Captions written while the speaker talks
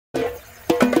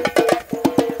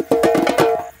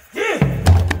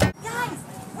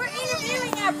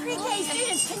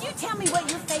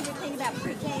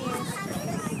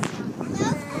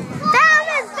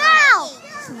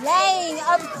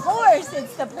Yes,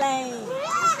 it's the plane.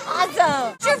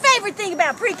 Awesome. What's your favorite thing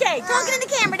about pre-K? Talking to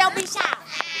the camera, don't be shy.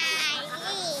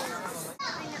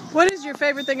 What is your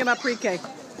favorite thing about pre-K?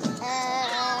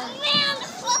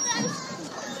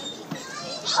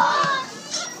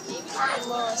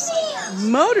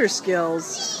 Motor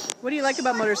skills. What do you like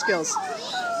about motor skills?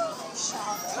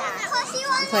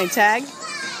 Playing tag?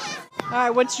 All right,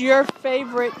 what's your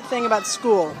favorite thing about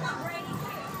school?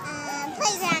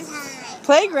 Playground time.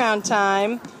 Playground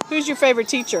time. Who's your favorite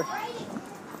teacher?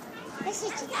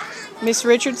 Miss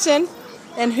Richardson.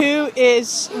 And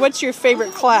what's your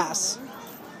favorite class?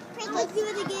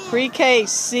 Pre-K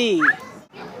C.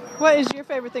 What is your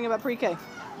favorite thing about pre-K?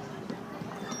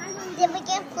 Did we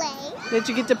get play? Did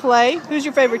you get to play? Who's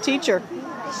your favorite teacher?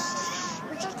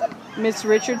 Miss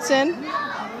Richardson.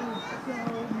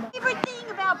 Favorite thing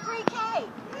about pre-K?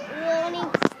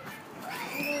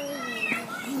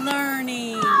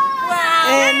 Learning. Wow.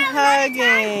 And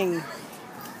hugging.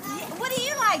 What do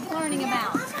you like learning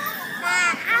about?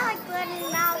 I like learning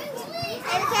about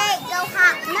PreK, go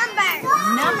hot numbers.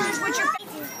 Numbers. What's your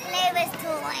Play with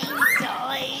toys.